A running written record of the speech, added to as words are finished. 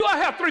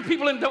got 3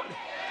 people in the...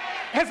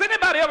 Has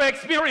anybody ever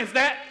experienced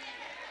that?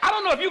 I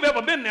don't know if you've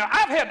ever been there.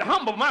 I've had to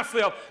humble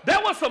myself. There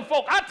was some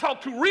folk I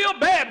talked to real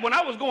bad when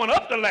I was going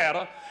up the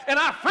ladder, and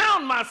I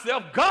found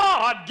myself,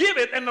 God give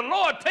it and the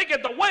Lord take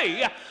it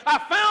away. I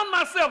found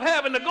myself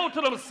having to go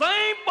to them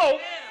same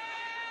folk.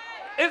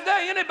 Is there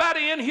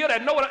anybody in here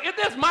that know it? Is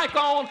this mic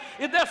on?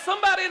 Is there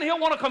somebody in here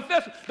want to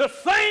confess? The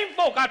same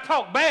folk I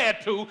talk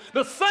bad to,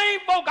 the same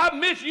folk I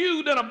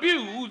misused and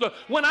abused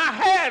when I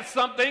had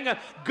something,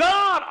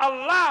 God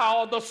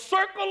allowed the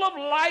circle of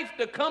life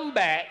to come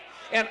back.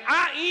 And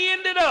I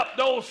ended up,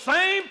 those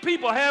same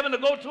people having to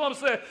go to them and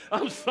say,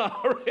 I'm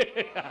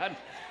sorry.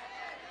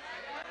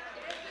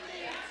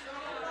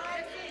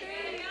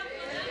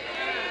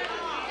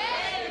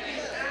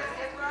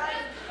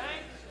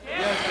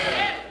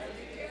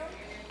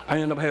 I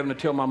ended up having to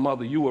tell my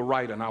mother, you were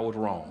right and I was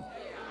wrong.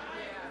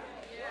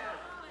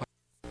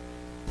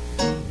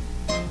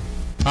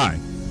 Hi,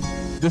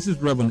 this is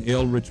Reverend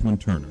L.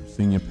 Richmond Turner,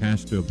 Senior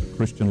Pastor of the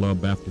Christian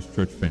Love Baptist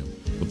Church family,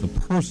 with a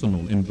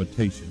personal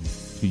invitation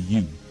to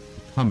you to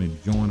come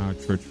and join our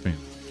church family.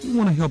 We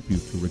want to help you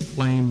to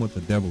reclaim what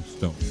the devil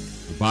stole,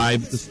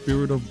 revive the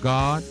Spirit of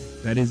God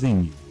that is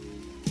in you,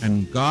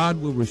 and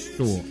God will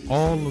restore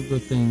all of the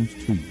things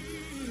to you.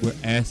 We're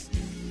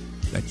asking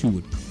that you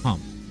would come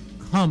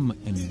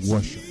and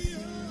worship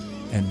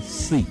and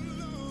see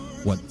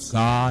what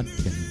God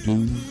can do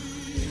in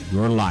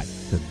your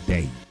life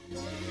today.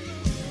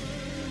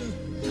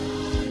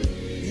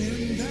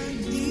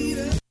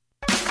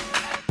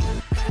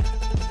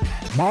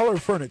 Mahler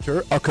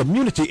Furniture, a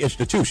community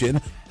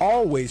institution,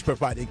 always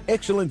providing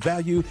excellent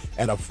value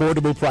at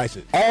affordable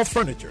prices. All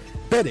furniture,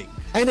 bedding,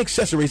 and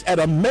accessories at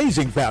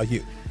amazing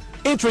value.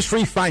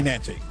 Interest-free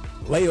financing.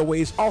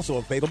 Layaways also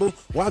available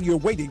while you're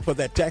waiting for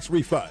that tax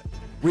refund.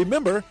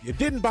 Remember, you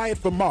didn't buy it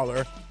from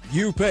Mahler,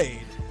 you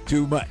paid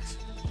too much.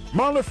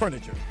 Mahler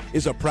Furniture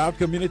is a proud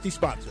community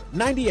sponsor.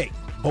 98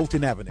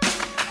 Bolton Avenue.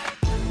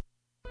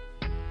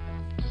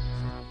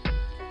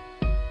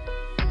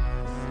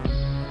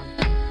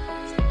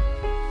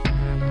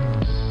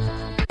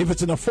 If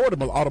it's an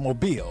affordable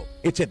automobile,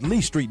 it's at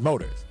Lee Street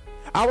Motors.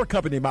 Our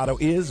company motto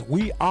is,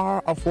 we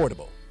are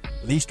affordable.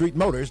 Lee Street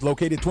Motors,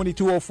 located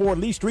 2204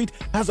 Lee Street,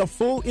 has a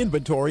full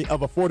inventory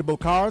of affordable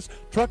cars,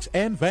 trucks,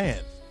 and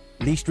vans.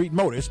 Lee Street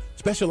Motors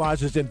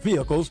specializes in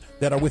vehicles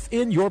that are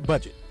within your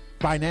budget.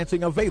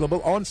 Financing available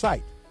on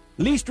site.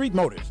 Lee Street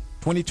Motors,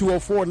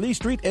 2204 Lee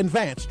Street and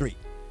Vance Street.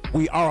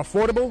 We are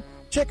affordable.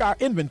 Check our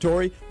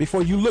inventory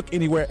before you look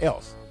anywhere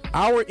else.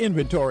 Our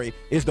inventory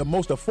is the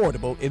most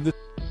affordable in the...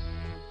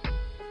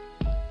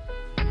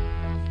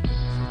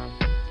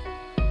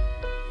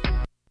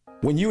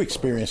 When you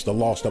experience the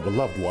loss of a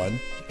loved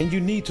one and you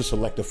need to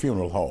select a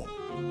funeral home,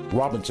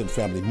 Robinson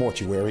Family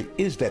Mortuary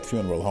is that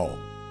funeral home.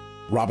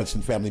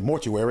 Robinson Family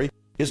Mortuary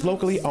is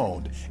locally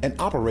owned and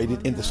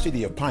operated in the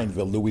city of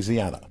Pineville,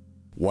 Louisiana.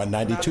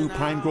 192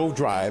 Pine Grove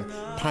Drive,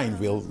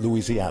 Pineville,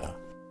 Louisiana.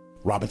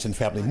 Robinson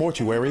Family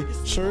Mortuary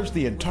serves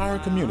the entire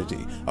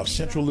community of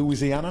central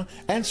Louisiana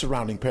and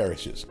surrounding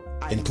parishes,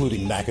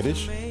 including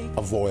Natchitoches,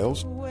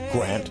 Avoyelles,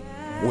 Grant,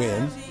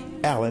 Wynne,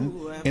 Allen,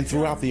 and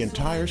throughout the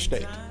entire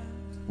state.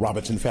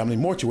 Robinson Family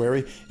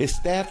Mortuary is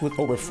staffed with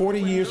over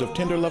 40 years of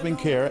tender loving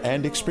care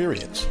and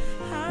experience.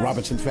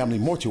 Robinson Family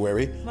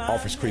Mortuary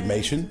offers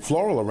cremation,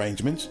 floral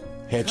arrangements,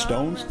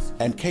 headstones,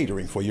 and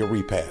catering for your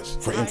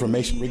repast. For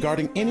information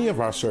regarding any of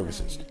our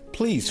services,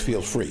 please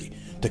feel free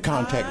to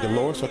contact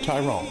Dolores or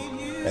Tyrone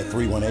at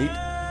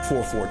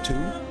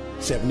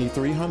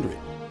 318-442-7300.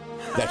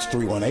 That's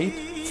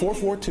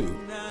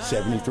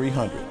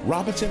 318-442-7300.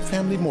 Robinson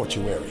Family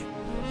Mortuary,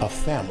 a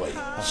family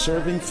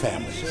serving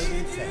families.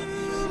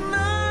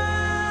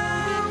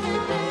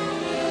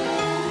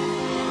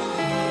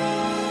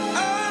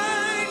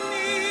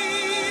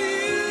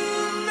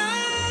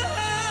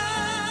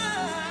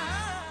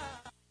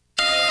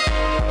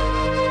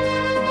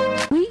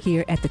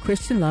 Here at the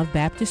Christian Love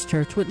Baptist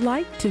Church would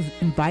like to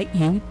invite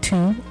you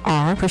to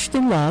our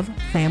Christian Love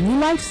Family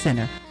Life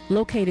Center,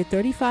 located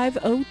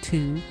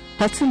 3502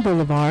 Hudson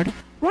Boulevard,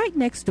 right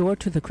next door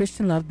to the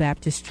Christian Love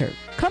Baptist Church.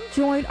 Come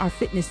join our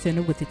fitness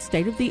center with its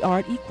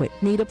state-of-the-art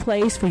equipment. Need a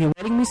place for your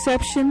wedding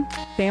reception,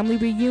 family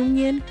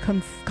reunion,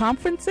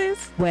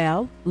 conferences?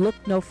 Well, look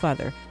no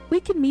further. We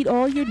can meet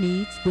all your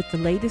needs with the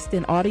latest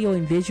in audio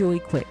and visual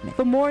equipment.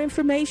 For more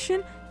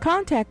information,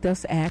 contact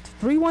us at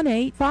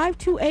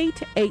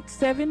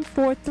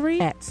 318-528-8743.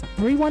 That's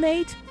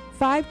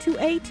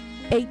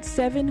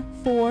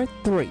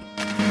 318-528-8743.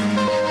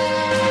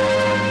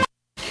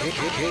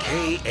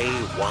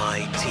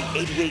 KAYT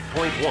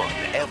 88.1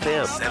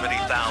 FM,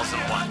 70,000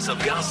 watts of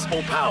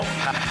gospel power.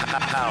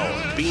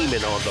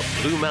 Beaming on the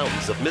Blue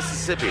Mountains of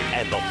Mississippi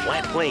and the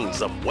flat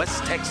plains of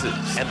West Texas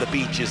and the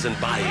beaches and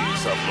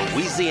bayous of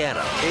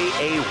Louisiana.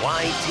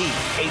 KAYT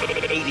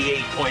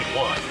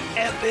 88.1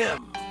 FM.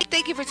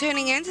 Thank you for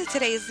tuning in to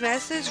today's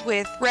message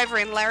with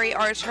Reverend Larry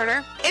R.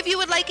 Turner. If you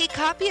would like a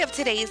copy of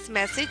today's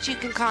message, you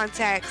can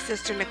contact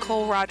Sister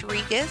Nicole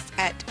Rodriguez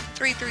at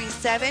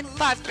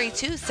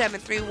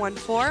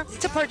 337-532-7314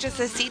 to purchase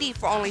a CD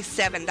for only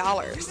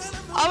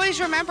 $7.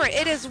 Always remember,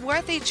 it is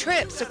worth a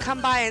trip, so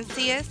come by and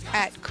see us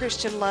at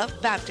Christian Love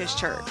Baptist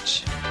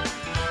Church.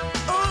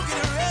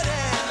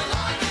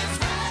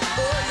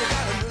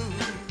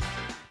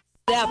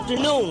 Good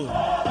afternoon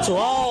to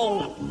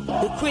all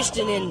the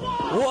Christian and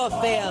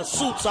warfare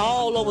suits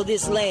all over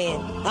this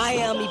land. I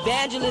am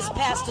Evangelist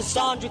Pastor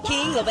Sandra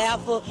King of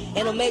Alpha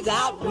and Omega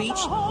Outreach,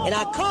 and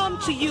I come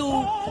to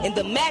you in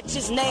the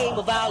matchless name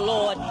of our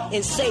Lord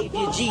and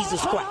Savior Jesus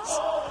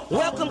Christ.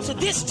 Welcome to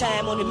This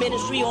Time on the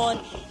Ministry on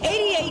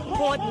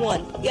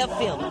 88.1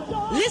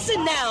 FM.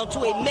 Listen now to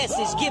a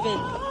message given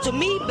to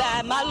me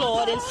by my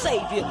Lord and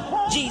Savior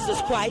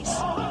Jesus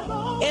Christ.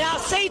 And I'll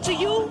say to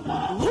you,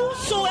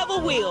 whosoever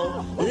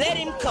will, let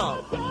him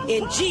come.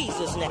 In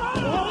Jesus' name.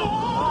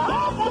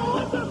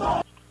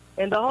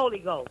 And the Holy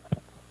Ghost.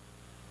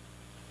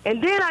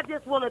 And then I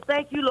just want to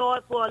thank you,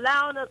 Lord, for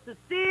allowing us to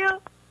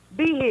still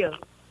be here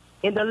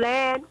in the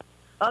land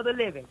of the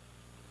living.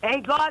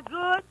 Ain't God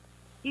good?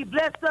 He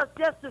blessed us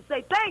just to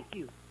say thank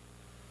you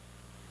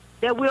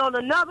that we're on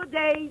another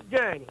day's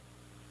journey.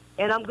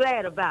 And I'm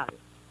glad about it.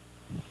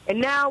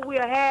 And now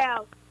we'll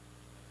have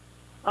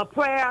a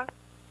prayer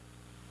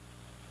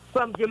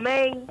from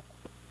Jermaine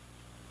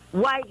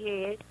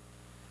Whitehead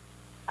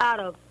out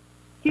of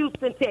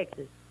Houston,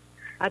 Texas.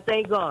 I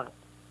thank God.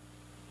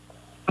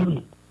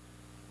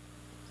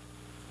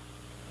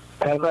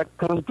 As I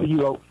come to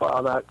you, oh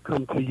Father, I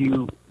come to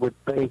you with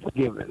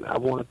thanksgiving. I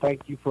want to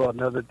thank you for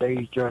another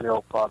day's journey,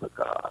 oh Father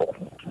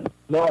God.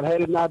 Lord,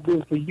 had it not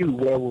been for you,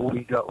 where will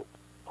we go?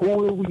 Who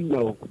will we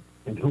know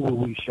and who will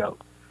we show?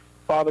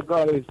 Father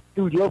God, it's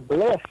through your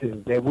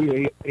blessing that we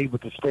are able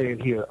to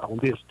stand here on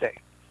this day.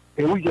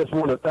 And we just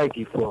want to thank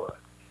you for it.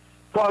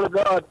 Father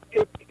God,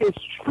 it's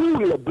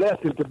truly a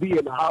blessing to be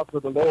in the house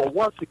of the Lord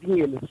once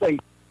again to say,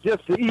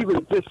 just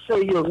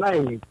say your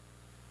name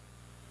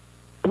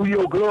through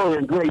your glory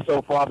and grace,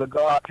 oh Father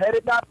God. Had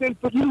it not been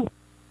for you,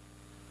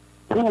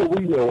 who will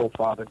we know, oh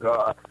Father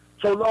God?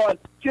 So Lord,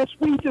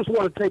 we just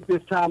want to take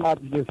this time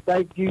out to just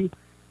thank you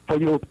for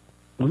your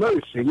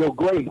mercy, your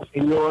grace,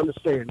 and your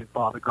understanding,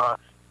 Father God.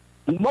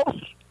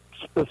 Most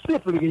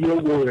specifically your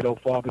word, oh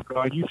Father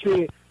God. You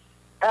said,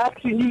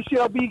 asking you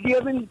shall be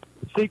given,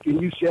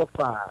 seeking you shall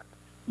find.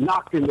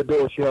 Knocking the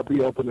door shall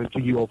be open unto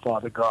you, oh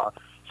Father God.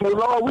 So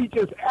Lord, we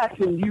just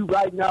asking you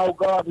right now, oh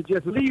God, to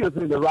just lead us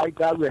in the right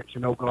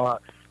direction, oh God.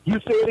 You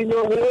said in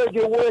your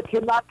word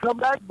cannot come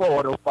back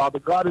void, oh Father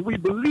God, and we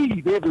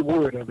believe every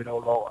word of it, oh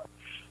Lord.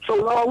 So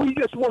Lord, we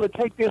just want to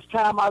take this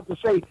time out to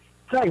say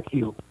thank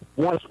you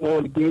once more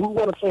again. We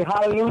want to say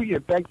hallelujah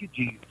and thank you,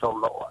 Jesus, oh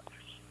Lord.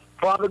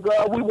 Father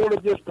God, we want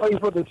to just pray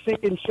for the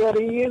sick and shut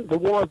in, the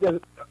ones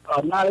that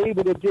are not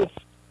able to just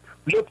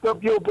lift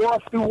up your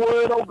voice through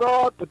word, oh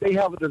God, but they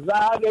have a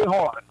desire in their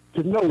heart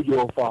to know you,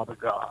 oh Father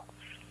God.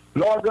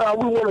 Lord God,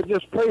 we want to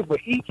just pray for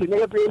each and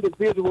every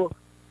individual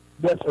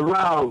that's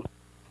around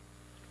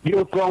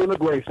your throne of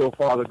grace, oh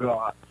Father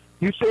God.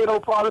 You said,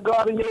 oh Father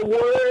God, in your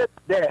word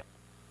that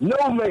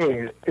no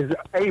man is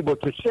able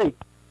to shake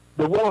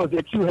the ones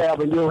that you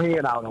have in your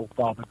hand out, oh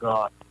Father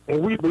God.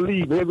 And we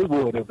believe every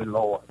word of it,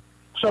 Lord.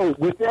 So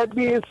with that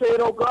being said,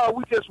 oh God,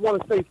 we just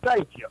want to say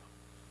thank you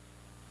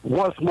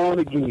once more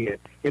and again.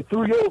 And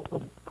through your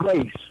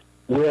grace,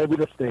 we're able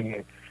to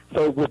stand.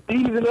 So with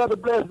these and other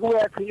blessings, we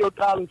ask in your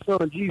darling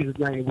Son, in Jesus'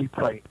 name we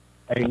pray.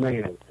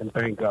 Amen. And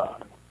thank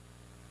God.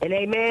 And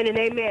amen and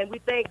amen. We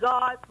thank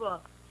God for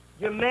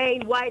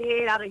Jermaine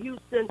Whitehead out of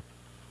Houston,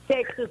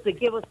 Texas, to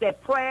give us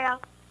that prayer.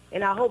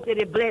 And I hope that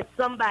it bless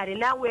somebody.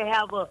 Now we'll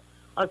have a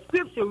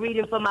scripture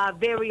reading from our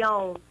very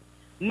own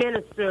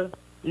Minister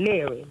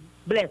Mary.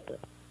 Bless her.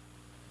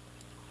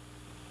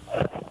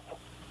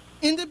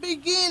 In the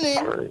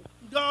beginning,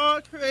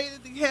 God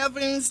created the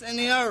heavens and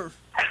the earth.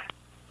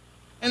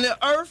 And the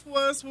earth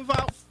was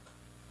without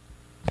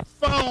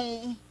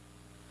form,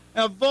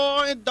 and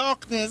void and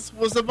darkness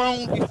was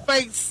upon the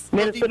face of the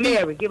deep. Minister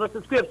Mary, give us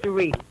a scripture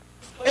reading.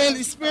 And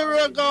the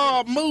Spirit of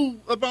God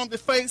moved upon the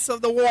face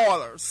of the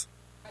waters.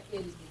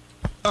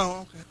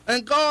 Oh, okay.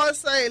 And God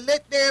said,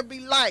 let there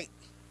be light.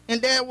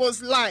 And there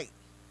was light.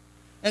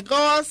 And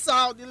God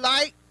saw the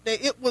light,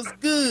 that it was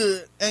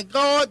good. And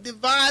God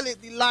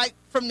divided the light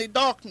from the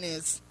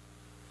darkness.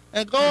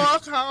 And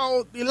God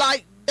called the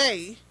light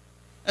day,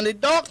 and the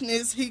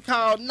darkness he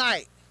called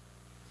night.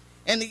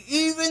 And the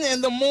evening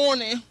and the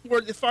morning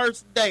were the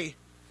first day.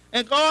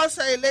 And God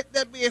said, let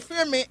there be a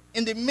firmament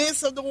in the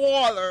midst of the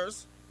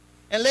waters,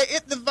 and let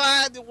it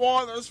divide the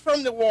waters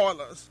from the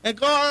waters. And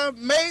God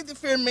made the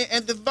firmament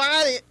and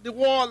divided the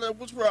waters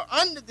which were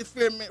under the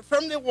firmament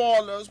from the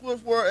waters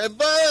which were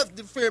above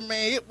the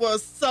firmament. It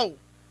was so.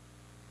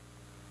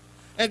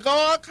 And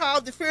God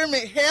called the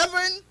firmament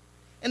heaven,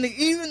 and the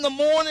evening and the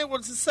morning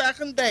was the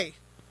second day.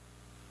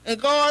 And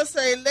God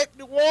said, let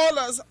the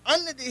waters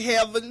under the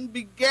heaven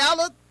be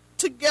gathered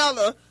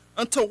together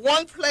unto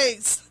one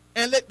place,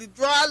 and let the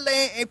dry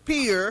land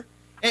appear,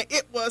 and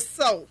it was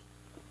so.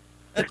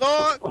 And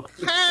God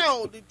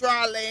called the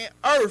dry land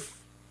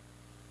earth,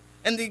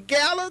 and the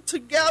gathered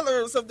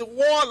togethers of the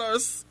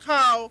waters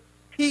called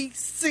he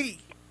sea.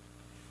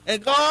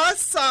 And God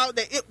saw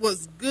that it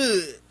was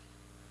good.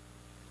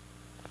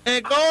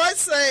 And God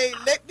said,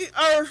 let the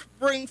earth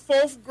bring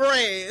forth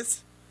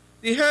grass,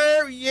 the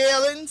herb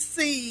yielding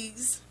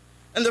seeds,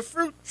 and the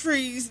fruit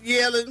trees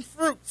yielding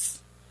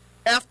fruits,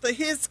 after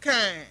his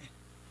kind,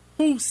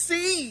 whose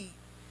seed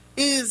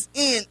is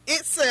in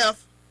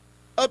itself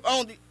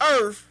upon the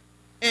earth,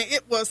 and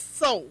it was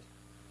so.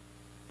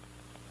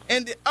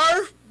 And the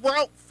earth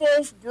brought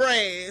forth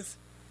grass,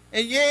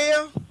 and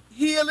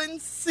yielding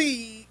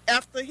seed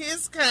after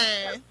his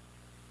kind,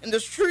 and the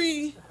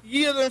tree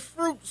yielding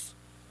fruits,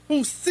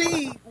 whose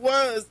seed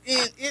was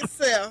in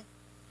itself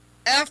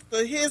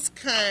after his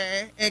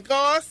kind. And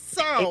God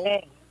saw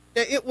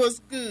that it was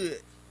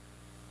good.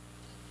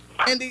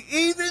 And the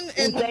evening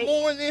and the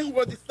morning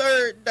were the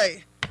third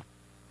day.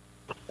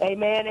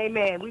 Amen,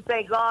 amen. We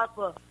thank God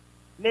for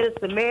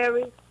Minister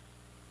Mary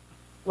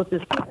with the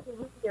sister.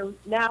 And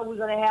now we're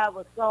going to have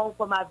a song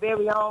from my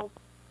very own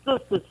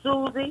Sister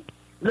Susie,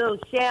 Little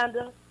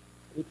Shanda.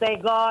 We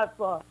thank God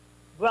for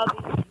Brother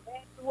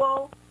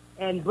Emmanuel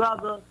and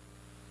Brother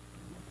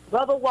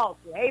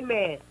Walter.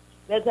 Amen.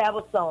 Let's have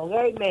a song.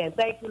 Amen.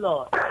 Thank you,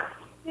 Lord.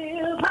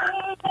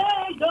 Silver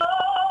and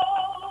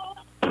gold,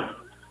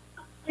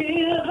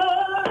 silver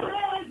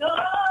and gold,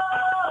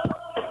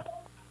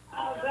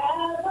 I'd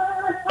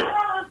rather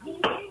have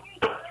Jesus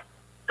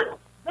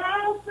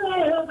than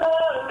silver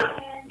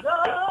and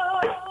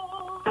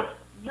gold.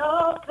 No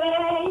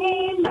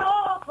fame, no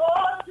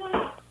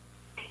fortune,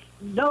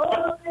 no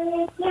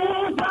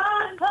riches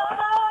untold.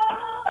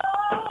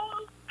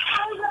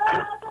 I'd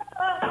rather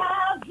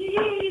have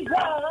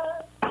Jesus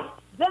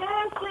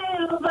than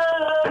silver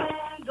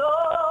and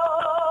gold.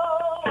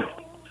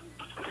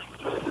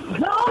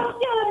 Don't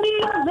give me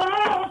a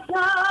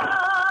mansion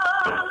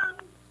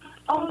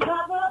on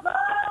top of a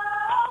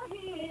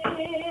hill.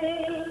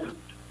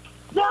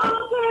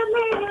 Don't give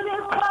me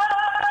this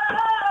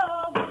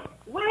world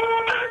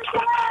with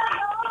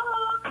shallow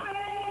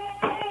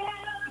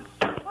thrills.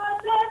 But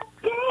let's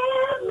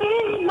give me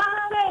my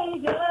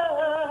Savior,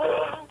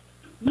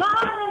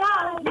 mine I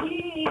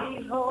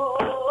need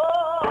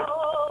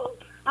hope.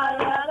 I'd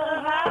rather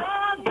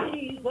have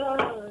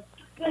Jesus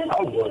than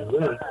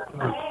silver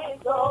and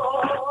gold.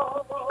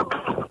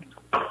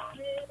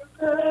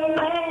 Silver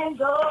and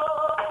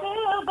gold,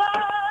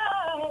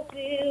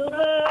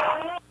 silver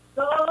and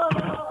gold.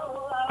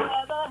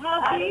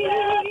 I'd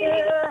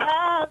rather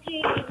have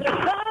Jesus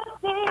than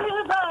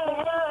silver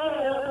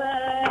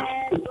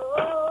and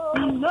gold.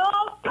 No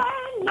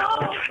pain, no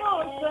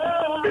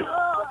torture,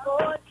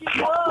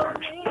 no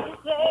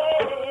riches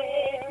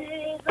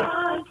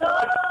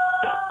untold.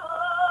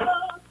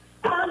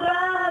 I'd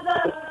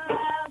rather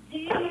have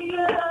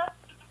Jesus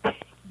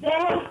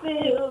than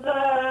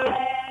silver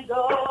and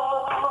gold.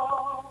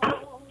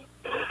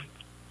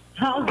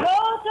 I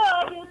woke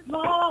up this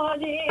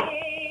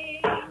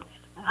morning,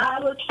 I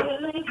was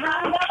feeling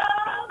kind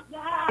of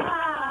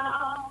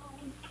down.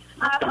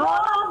 I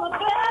called my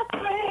best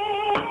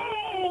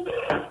friend,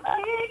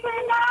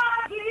 thinking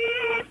I'd be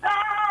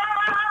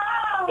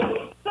found.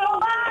 So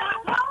I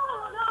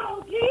called on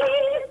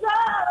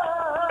Jesus,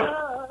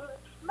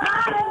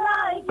 my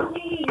life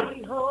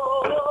needs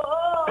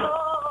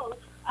hope.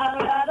 I'd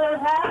rather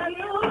have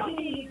you,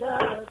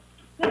 Jesus,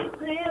 than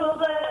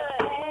silver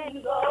and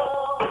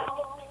gold.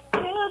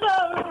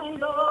 Silver and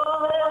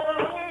gold,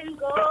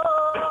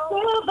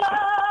 silver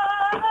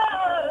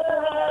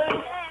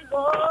and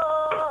gold.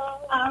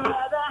 I'd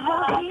rather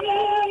have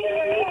you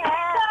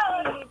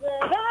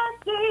than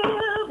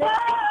silver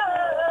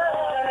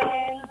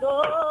and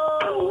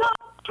gold. No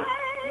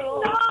pain,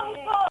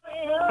 no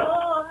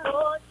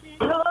fortune,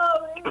 no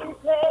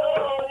riches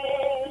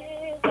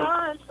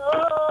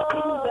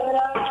untold. But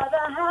I'd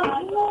rather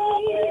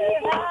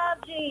have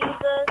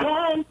Jesus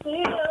than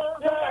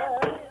silver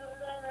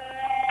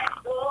and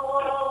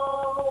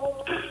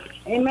gold.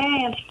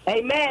 Amen.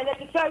 Amen. Let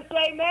the church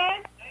say amen.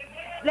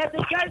 Let the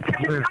church say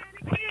amen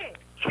again.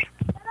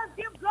 Let us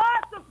give God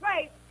some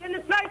praise. Can the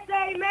church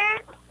say amen?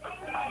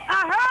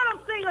 I heard them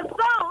sing a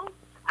song.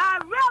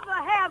 I'd rather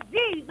have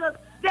Jesus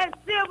than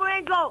silver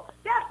and gold.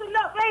 That's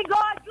enough. Ain't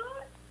God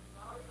good?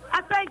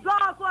 I thank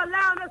God for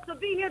allowing us to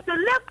be here to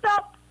lift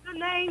up the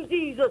name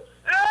Jesus.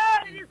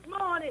 Early this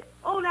morning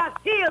on our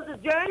Tears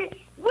journey,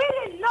 we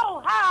didn't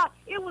know how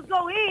it was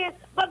going to end,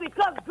 but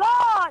because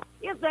God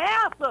is the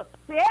answer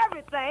to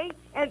everything,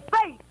 and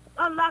faith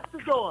unlocks the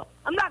door.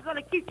 I'm not going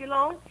to keep you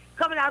long.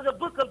 Coming out of the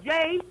book of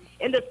James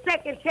in the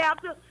 2nd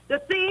chapter, the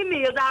theme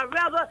is, I'd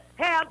rather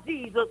have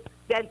Jesus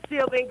than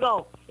silver and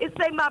gold. It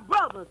say, my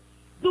brothers,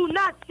 do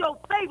not show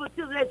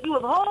favoritism as you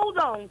have hold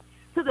on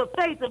to the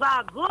faith of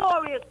our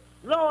glorious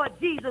Lord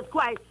Jesus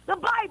Christ. The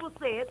Bible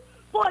says,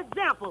 for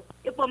example,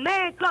 if a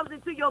man comes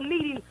into your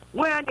meeting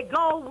wearing a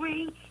gold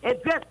ring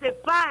and dressed in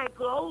fine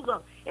clothes,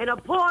 and a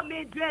poor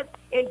man dressed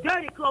in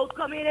dirty clothes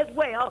come in as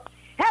well,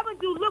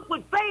 Haven't you looked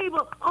with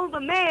favor on the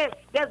man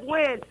that's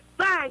wearing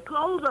fine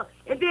clothes?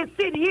 And then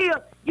sitting here,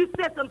 you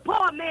set some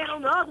poor man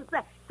on the other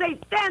side. Say,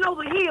 stand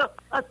over here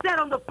or sit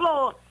on the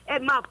floor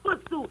at my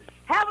footstool.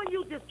 Haven't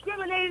you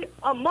discriminated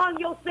among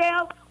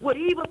yourselves with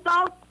evil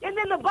thoughts? And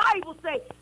then the Bible say,